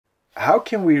How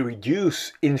can we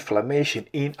reduce inflammation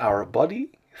in our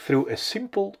body? Through a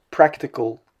simple,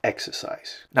 practical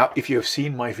exercise. Now, if you have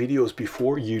seen my videos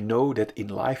before, you know that in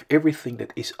life, everything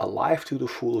that is alive to the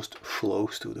fullest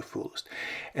flows to the fullest.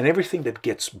 And everything that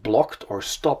gets blocked or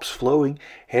stops flowing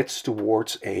heads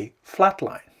towards a flat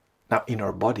line. Now, in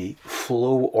our body,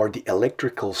 flow or the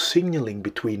electrical signaling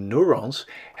between neurons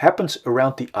happens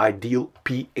around the ideal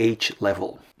pH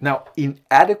level. Now,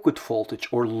 inadequate voltage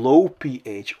or low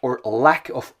pH or lack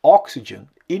of oxygen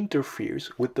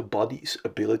interferes with the body's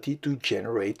ability to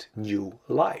generate new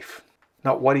life.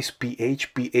 Now, what is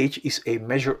pH? pH is a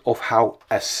measure of how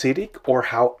acidic or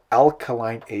how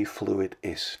alkaline a fluid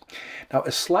is. Now,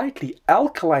 a slightly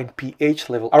alkaline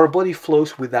pH level, our body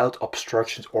flows without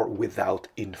obstructions or without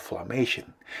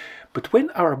inflammation. But when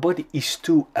our body is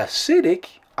too acidic,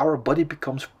 our body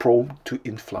becomes prone to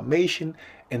inflammation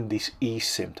and disease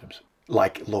symptoms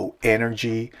like low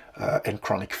energy and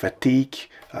chronic fatigue,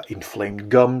 inflamed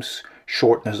gums,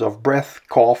 shortness of breath,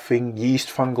 coughing, yeast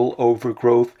fungal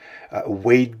overgrowth,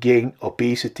 weight gain,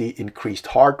 obesity, increased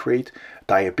heart rate,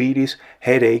 diabetes,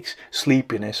 headaches,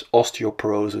 sleepiness,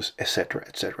 osteoporosis, etc.,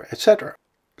 etc., etc.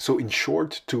 So in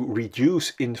short, to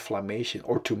reduce inflammation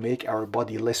or to make our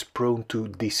body less prone to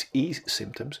disease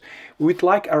symptoms, we would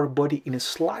like our body in a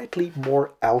slightly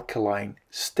more alkaline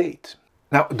state.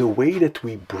 Now, the way that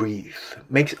we breathe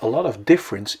makes a lot of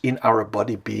difference in our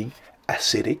body being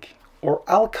acidic or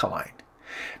alkaline.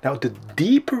 Now, the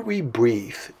deeper we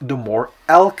breathe, the more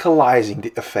alkalizing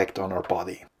the effect on our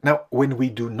body. Now, when we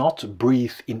do not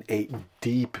breathe in a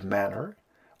deep manner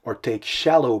or take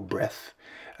shallow breath,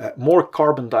 more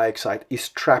carbon dioxide is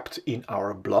trapped in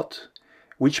our blood,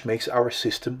 which makes our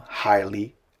system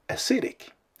highly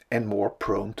acidic and more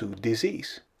prone to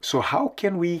disease. So how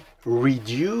can we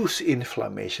reduce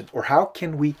inflammation, or how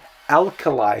can we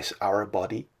alkalize our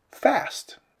body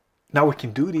fast? Now we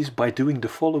can do this by doing the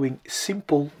following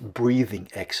simple breathing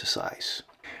exercise.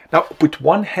 Now put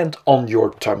one hand on your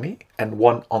tummy and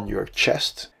one on your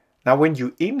chest. Now when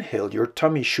you inhale, your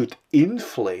tummy should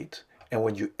inflate, and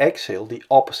when you exhale, the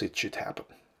opposite should happen.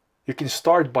 You can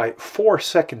start by 4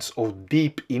 seconds of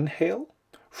deep inhale,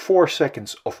 4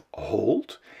 seconds of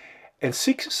hold, and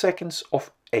 6 seconds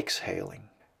of exhaling.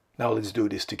 Now let's do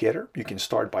this together. You can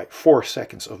start by 4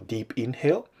 seconds of deep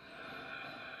inhale,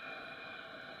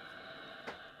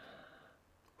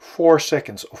 4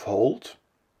 seconds of hold,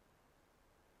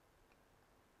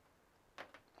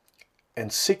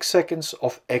 and 6 seconds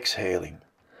of exhaling.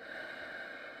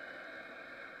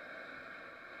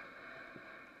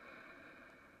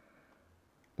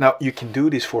 Now you can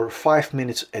do this for 5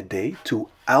 minutes a day to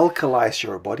alkalize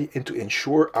your body and to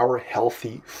ensure our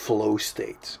healthy flow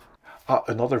state.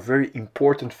 Another very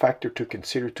important factor to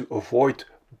consider to avoid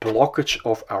blockage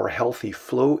of our healthy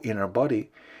flow in our body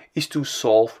is to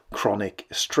solve chronic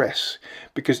stress.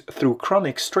 Because through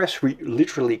chronic stress we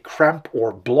literally cramp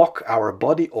or block our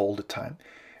body all the time,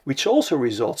 which also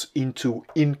results into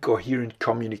incoherent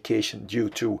communication due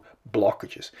to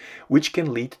blockages, which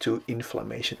can lead to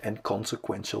inflammation and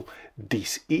consequential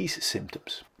disease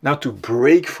symptoms. Now, to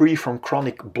break free from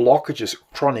chronic blockages,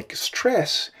 chronic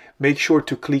stress, make sure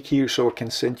to click here so I can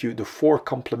send you the 4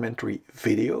 complementary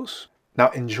videos. Now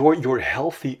enjoy your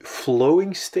healthy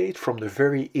flowing state from the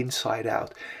very inside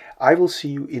out. I will see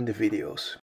you in the videos.